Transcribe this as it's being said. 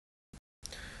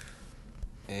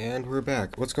And we're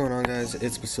back. What's going on, guys?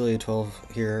 It's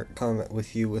Basilia12 here, coming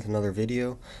with you with another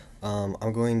video.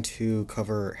 I'm going to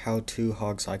cover how to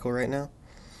Hog Cycle right now.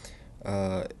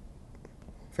 Uh,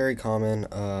 Very common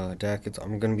deck.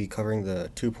 I'm going to be covering the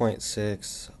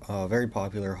 2.6, very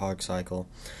popular Hog Cycle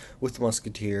with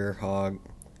Musketeer, Hog.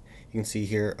 You can see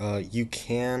here, you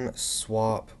can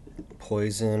swap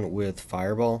Poison with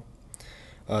Fireball.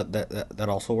 That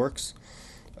also works.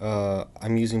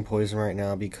 I'm using Poison right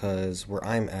now because where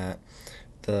I'm at,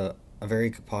 a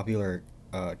very popular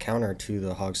counter to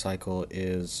the Hog Cycle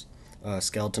is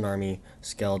Skeleton Army,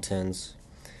 Skeletons,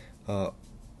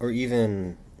 or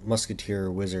even Musketeer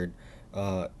Wizard.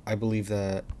 I believe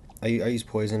that I use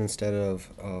Poison instead of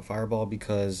Fireball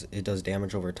because it does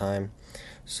damage over time.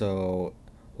 So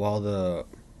while the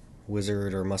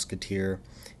Wizard or Musketeer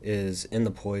is in the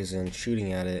Poison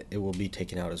shooting at it, it will be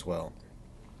taken out as well.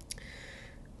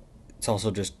 It's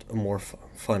also just a more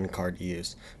fun card to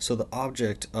use. So the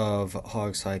object of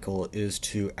Hog Cycle is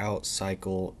to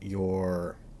out-cycle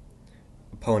your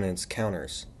opponent's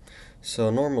counters.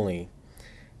 So normally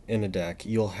in a deck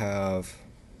you'll have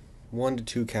 1 to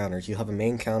 2 counters. You'll have a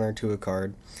main counter to a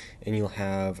card, and you'll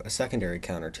have a secondary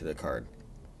counter to the card.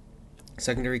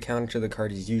 Secondary counter to the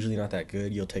card is usually not that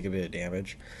good. You'll take a bit of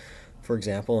damage. For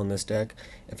example, in this deck,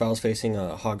 if I was facing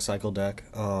a Hog Cycle deck,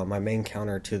 my main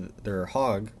counter to their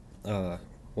Hog,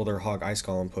 their Hog Ice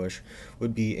Golem push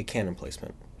would be a cannon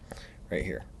placement right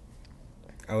here.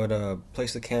 I would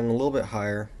place the cannon a little bit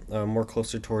higher, more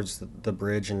closer towards the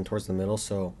bridge and towards the middle,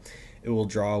 so it will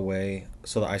draw away,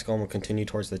 so the Ice Golem will continue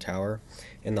towards the tower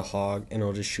and the Hog, and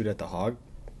it'll just shoot at the Hog.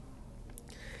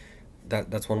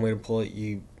 That's one way to pull it.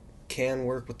 You can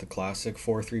work with the classic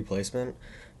 4-3 placement,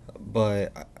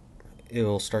 but it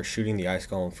will start shooting the Ice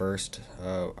Golem first.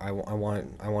 I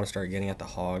want to start getting at the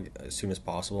Hog as soon as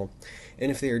possible, and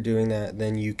if they are doing that,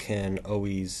 then you can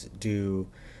always do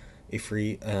a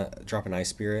free drop an Ice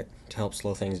Spirit to help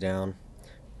slow things down.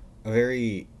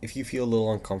 If you feel a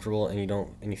little uncomfortable and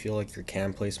you feel like your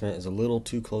cannon placement is a little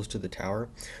too close to the tower,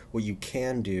 what you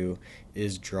can do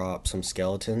is drop some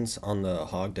skeletons on the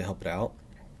Hog to help it out.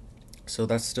 So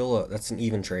that's an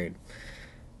even trade.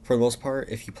 For the most part,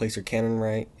 if you place your cannon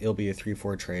right, it'll be a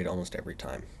 3-4 trade almost every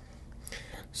time.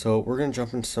 So we're gonna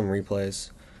jump into some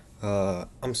replays.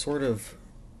 I've sort of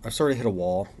hit a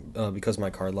wall because of my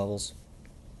card levels,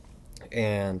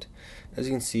 and as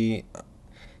you can see,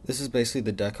 this is basically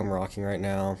the deck I'm rocking right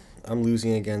now. I'm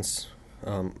losing against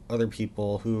other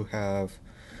people who have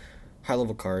high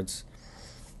level cards,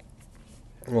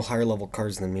 higher level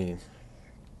cards than me,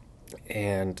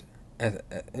 and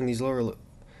in these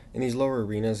lower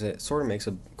arenas, it sort of makes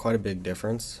quite a big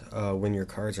difference when your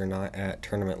cards are not at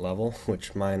tournament level,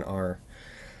 which mine are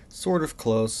sort of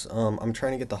close. I'm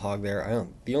trying to get the Hog there.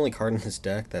 The only card in this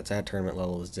deck that's at tournament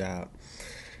level is Zap,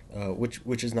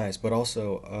 which is nice, but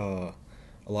also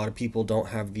a lot of people don't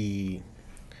have that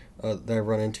I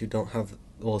run into don't have,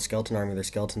 the Skeleton Army, their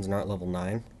skeletons are not level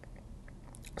 9,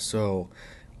 so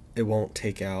it won't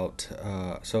take out,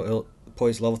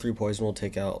 level 3 Poison will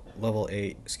take out level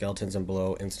 8 skeletons and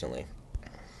below instantly.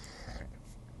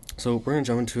 So we're going to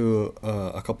jump into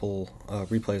a couple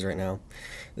replays right now.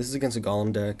 This is against a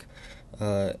Golem deck.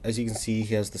 As you can see,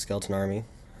 he has the Skeleton Army.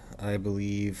 I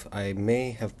believe I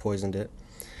may have poisoned it.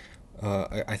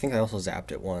 I think I also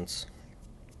zapped it once.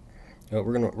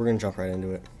 We're gonna jump right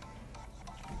into it.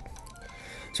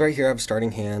 So right here I have a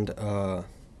starting hand.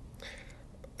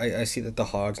 I see that the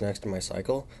Hog's next to my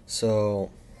cycle,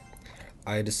 so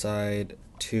I decide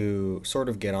to sort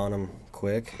of get on him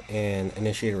quick and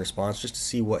initiate a response just to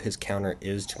see what his counter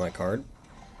is to my card.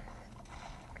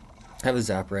 I have a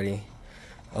zap ready.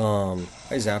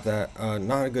 I zap that.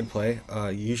 Not a good play.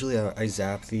 Usually I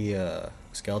zap the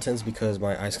skeletons because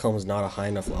my Ice Golem is not a high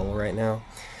enough level right now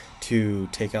to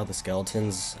take out the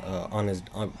skeletons upon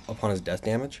his death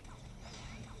damage.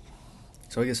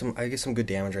 So I get some good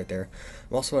damage right there.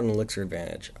 I'm also at an elixir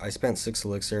advantage. I spent 6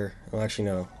 elixir. Well, actually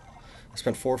no. I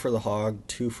spent 4 for the Hog,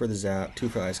 2 for the Zap, 2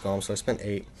 for the Ice Golem, so I spent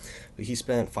 8. But he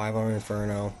spent 5 on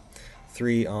Inferno,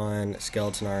 3 on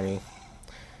Skeleton Army.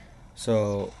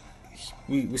 So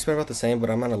we spent about the same, but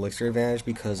I'm on elixir advantage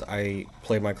because I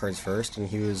played my cards first, and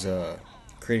he was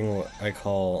creating what I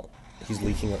call he was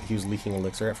leaking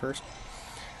elixir at first.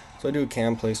 So I do a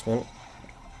cam placement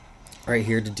right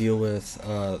here to deal with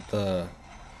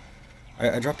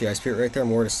I dropped the Ice Spirit right there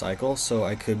more to cycle, so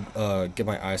I could get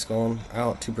my Ice Golem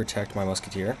out to protect my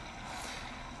Musketeer.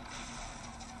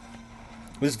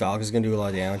 This Valk is going to do a lot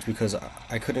of damage because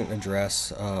I couldn't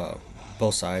address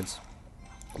both sides,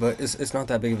 but it's not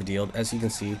that big of a deal. As you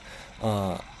can see,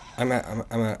 I'm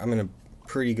in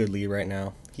pretty good lead right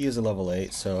now. He is a level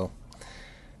 8, so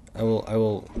I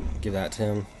will give that to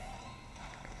him.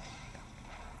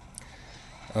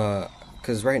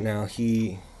 Because right now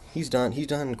he's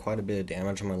done quite a bit of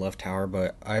damage on my left tower,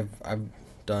 but I've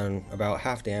done about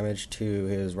half damage to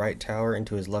his right tower and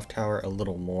to his left tower a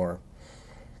little more.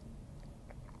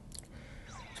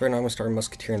 So right now I'm gonna start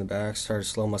Musketeer in the back, start a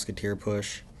slow Musketeer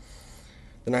push.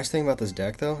 The nice thing about this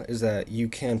deck though is that you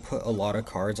can put a lot of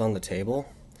cards on the table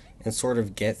and sort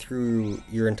of get through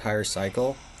your entire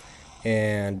cycle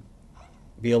and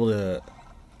be able to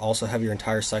also have your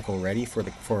entire cycle ready for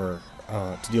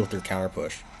to deal with your counter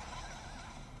push.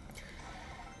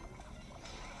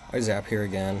 I zap here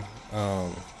again.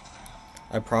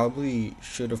 I probably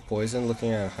should have poisoned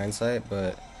looking at hindsight,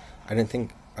 but I didn't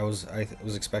think I was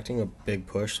expecting a big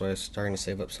push, so I was starting to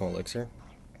save up some elixir.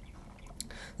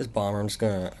 This bomber, I'm just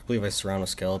gonna, I believe I surround with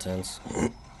skeletons.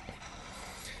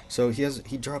 So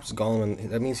he drops Golem, and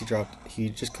that means he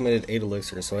just committed 8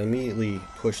 elixir, so I immediately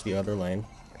push the other lane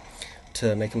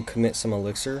to make him commit some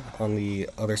elixir on the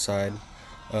other side,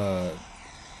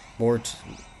 more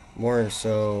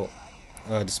so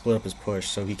to split up his push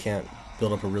so he can't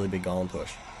build up a really big Golem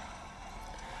push.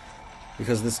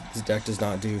 Because this deck does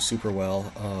not do super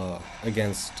well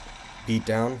against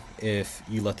beatdown if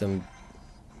you let them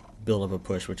build up a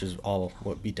push, which is all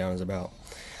what beatdown is about.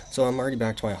 So I'm already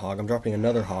back to my hog. I'm dropping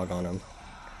another hog on him.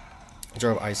 I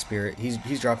drop Ice Spirit.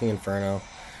 He's dropping Inferno.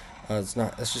 It's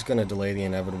just gonna delay the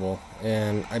inevitable.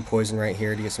 And I poison right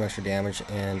here to get some extra damage,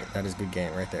 and that is good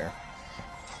game right there.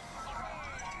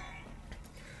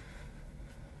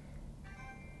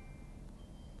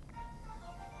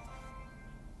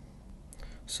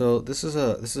 So this is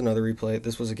another replay.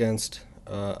 This was against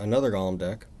another Golem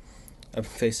deck. I've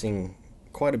been facing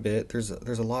quite a bit. There's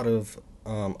a lot of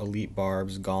elite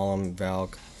barbs, Golem,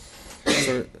 Valk.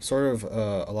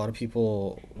 A lot of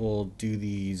people will do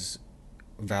these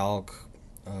Valk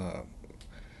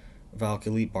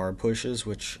elite barb pushes,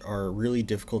 which are really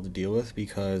difficult to deal with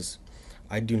because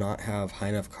I do not have high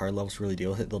enough card levels to really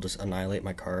deal with it. They'll just annihilate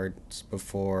my cards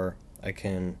before I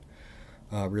can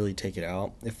really take it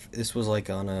out. If this was like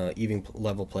on a even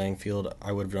level playing field,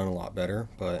 I would have done a lot better,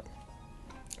 but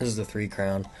this is the 3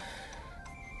 crown.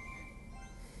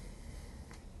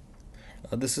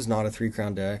 This is not a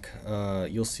 3-crown deck.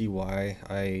 You'll see why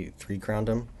I 3-crowned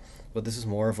him, but this is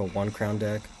more of a 1-crown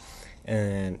deck,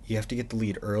 and you have to get the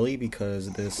lead early because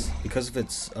of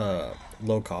its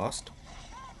low cost.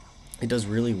 It does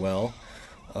really well.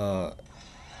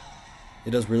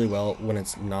 It does really well when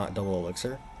it's not double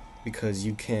elixir because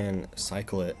you can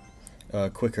cycle it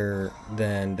quicker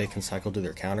than they can cycle to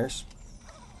their counters.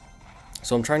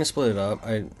 So I'm trying to split it up.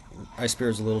 Ice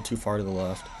Spirit is a little too far to the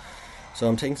left. So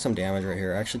I'm taking some damage right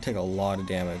here. I actually take a lot of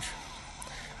damage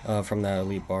from that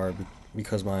elite barb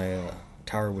because my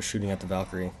tower was shooting at the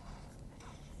Valkyrie.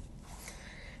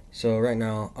 So right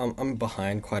now I'm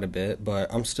behind quite a bit,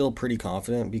 but I'm still pretty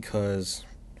confident because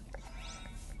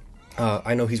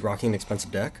I know he's rocking an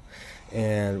expensive deck,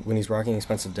 and when he's rocking an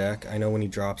expensive deck, I know when he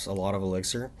drops a lot of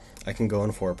elixir, I can go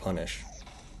in for a punish.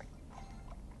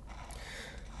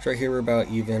 So right here we're about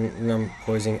even, and I'm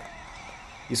poisoning.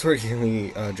 You sort of hear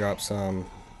me drop some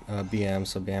BM,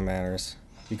 so BM matters,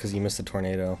 because you missed the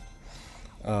tornado.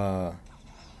 I'm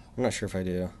not sure if I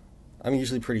do. I'm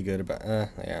usually pretty good about,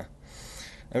 yeah.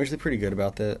 I'm usually pretty good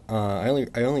about that. I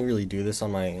only really do this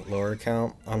on my lower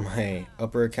account. On my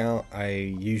upper account, I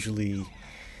usually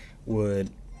would,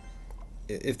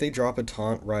 if they drop a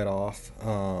taunt right off,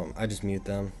 I just mute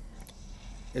them.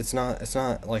 It's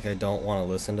not like I don't want to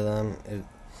listen to them.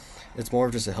 It's more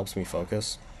of just it helps me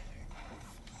focus.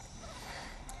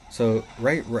 So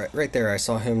right there, I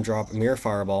saw him drop a Mirror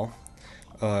Fireball,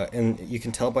 and you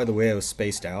can tell by the way I was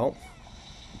spaced out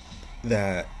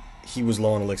that he was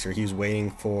low on elixir. He was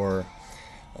waiting for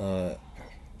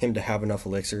him to have enough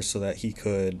elixir so that he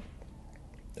could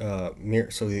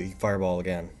fireball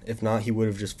again. If not, he would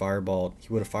have just fireballed. He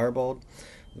would have fireballed,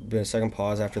 been a second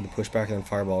pause after the pushback, and then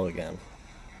fireballed again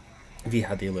if he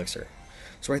had the elixir.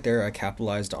 So right there, I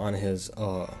capitalized on his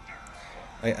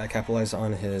I capitalized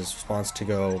on his response to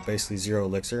go basically 0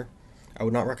 elixir. I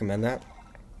would not recommend that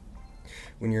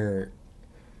when you're,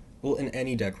 well, in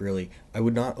any deck really. I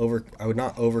would not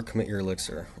overcommit your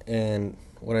elixir, and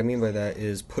what I mean by that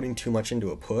is putting too much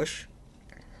into a push,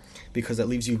 because that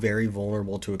leaves you very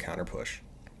vulnerable to a counter push.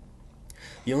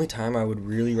 The only time I would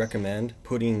really recommend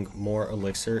putting more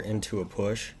elixir into a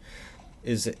push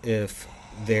is if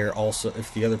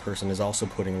the other person is also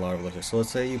putting a lot of elixir. So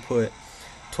let's say you put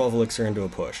 12 elixir into a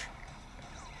push,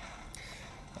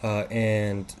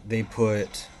 and they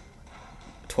put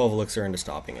 12 elixir into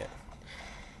stopping it.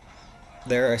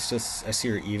 There, I see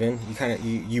you're even. You kind of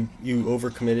you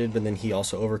overcommitted, but then he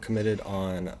also overcommitted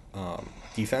on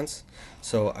defense.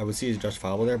 So I would see it's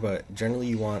justifiable there, but generally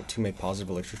you want to make positive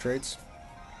elixir trades.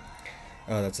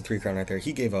 That's a 3 crown right there.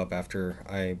 He gave up after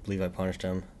I believe I punished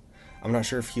him. I'm not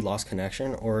sure if he lost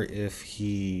connection or if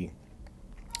he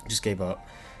just gave up.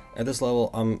 At this level,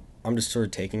 I'm just sort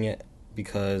of taking it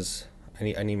because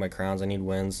I need my crowns. I need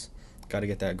wins. Got to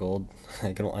get that gold.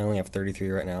 I only have 33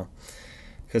 right now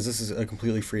because this is a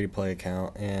completely free to play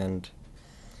account. And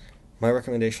my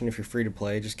recommendation, if you're free to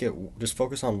play, just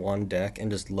focus on one deck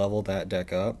and just level that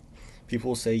deck up. People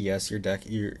will say yes, your deck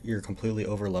you're completely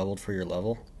over leveled for your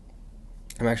level.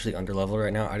 I'm actually under leveled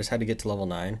right now. I just had to get to level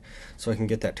 9 so I can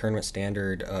get that tournament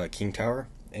standard King Tower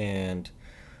and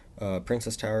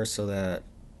Princess Tower so that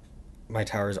my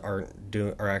towers are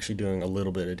actually doing a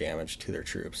little bit of damage to their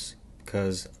troops.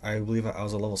 Because I believe I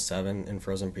was a level 7 in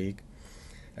Frozen Peak.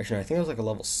 Actually, I think I was like a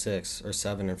level 6 or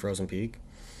 7 in Frozen Peak.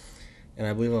 And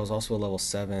I believe I was also a level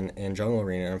 7 in Jungle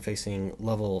Arena. And I'm facing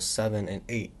level 7 and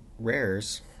 8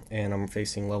 rares. And I'm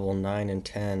facing level 9 and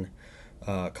 10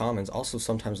 commons, also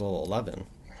sometimes level 11.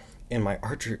 And my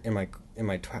archer and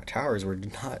my towers were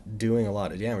not doing a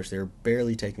lot of damage. They were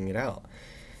barely taking it out.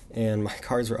 And my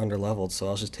cards were under leveled, so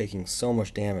I was just taking so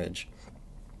much damage.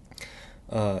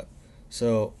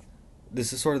 So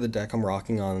this is sort of the deck I'm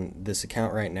rocking on this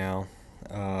account right now.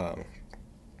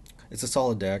 It's a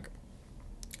solid deck.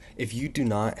 If you do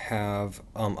not have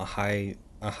a high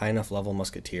enough level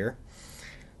musketeer,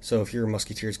 so if your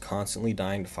musketeer is constantly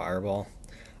dying to fireball,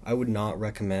 I would not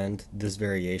recommend this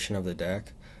variation of the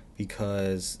deck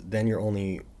because then your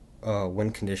only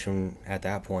win condition at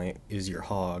that point is your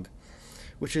hog,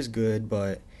 which is good,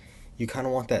 but you kind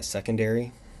of want that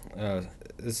secondary.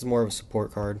 This is more of a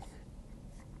support card.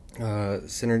 The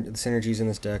synergies in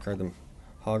this deck are the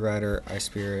Hog Rider, Ice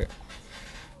Spirit,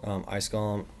 Ice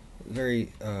Golem.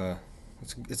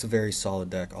 It's a very solid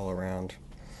deck all around.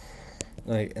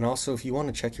 And also, if you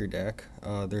want to check your deck,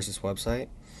 there's this website.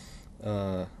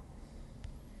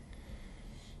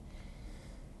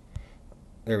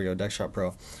 There we go, Deck Shop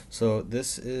Pro. So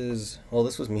this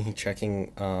was me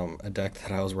checking a deck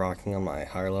that I was rocking on my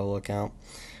higher level account.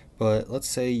 But let's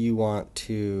say you want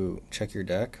to check your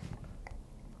deck.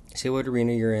 See what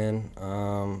arena you're in.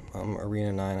 I'm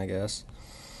arena 9, I guess.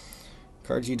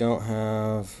 Cards you don't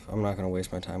have, I'm not going to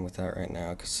waste my time with that right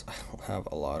now because I don't have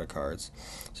a lot of cards.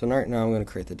 So right now I'm going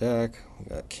to create the deck.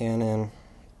 We got Cannon,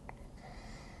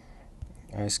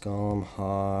 Ice Golem,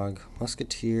 Hog,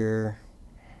 Musketeer.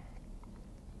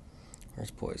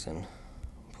 Where's Poison?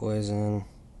 Poison.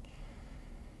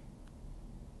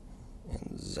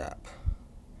 And Zap.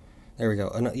 There we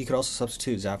go. You could also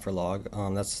substitute Zap for Log.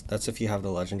 That's if you have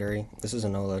the legendary. This is a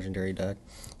no legendary deck.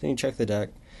 Then you check the deck.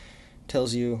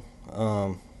 Tells you,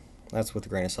 that's with a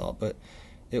grain of salt, but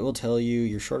it will tell you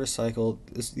your shortest cycle.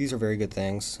 These are very good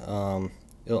things.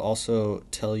 It'll also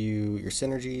tell you your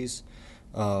synergies,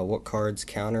 what cards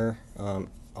counter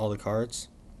all the cards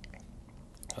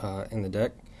in the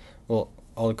deck. Well,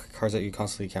 all the cards that you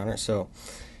constantly counter. So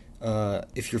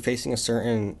if you're facing a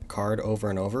certain card over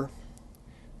and over,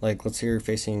 like let's say you're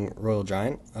facing Royal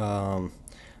Giant, I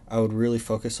would really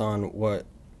focus on what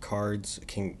cards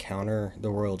can counter the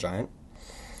Royal Giant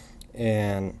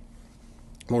and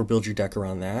more build your deck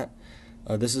around that.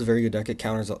 This is a very good deck. It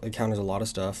counters a lot of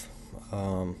stuff,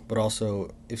 but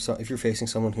also if you're facing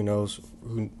someone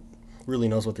who really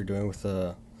knows what they're doing with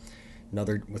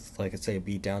like let's say a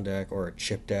beatdown deck or a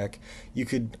chip deck, you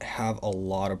could have a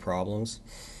lot of problems.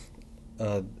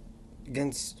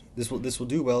 Against this will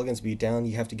do well against beatdown.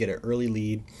 You have to get an early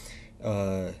lead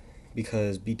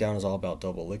because beatdown is all about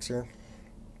double elixir.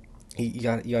 You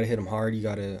got to hit them hard. You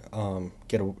got to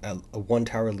get a 1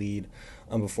 tower lead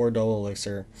before double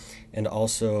elixir, and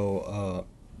also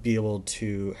be able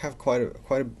to have quite a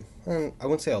I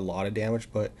wouldn't say a lot of damage,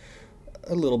 but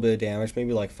a little bit of damage.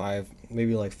 Maybe like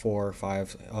 4 or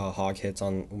 5 hog hits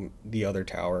on the other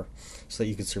tower, so that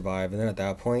you could survive. And then at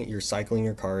that point, you're cycling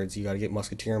your cards. You got to get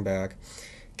Musketeer back,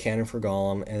 Cannon for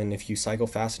Golem, and then if you cycle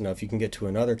fast enough, you can get to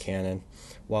another cannon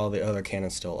while the other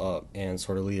cannon's still up and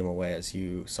sort of lead them away, as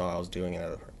you saw I was doing in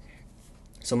other part.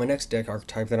 So my next deck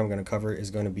archetype that I'm going to cover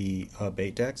is going to be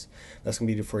bait decks. That's going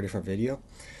to be for a different video.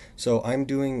 So I'm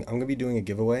going to be doing a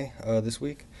giveaway this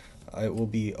week. It will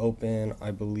be open,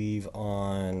 I believe,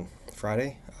 on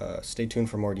Friday. Stay tuned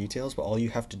for more details, but all you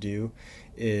have to do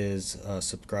is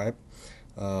subscribe.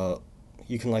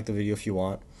 You can like the video if you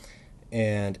want,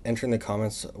 and enter in the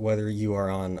comments whether you are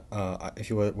on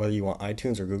whether you want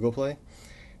iTunes or Google Play.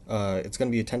 It's going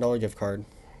to be a $10 gift card.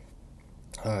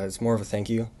 It's more of a thank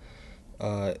you,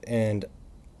 and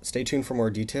Stay tuned for more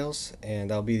details, and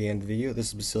that'll be the end of the video.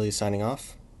 This is Basilia signing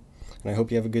off, and I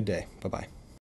hope you have a good day. Bye bye.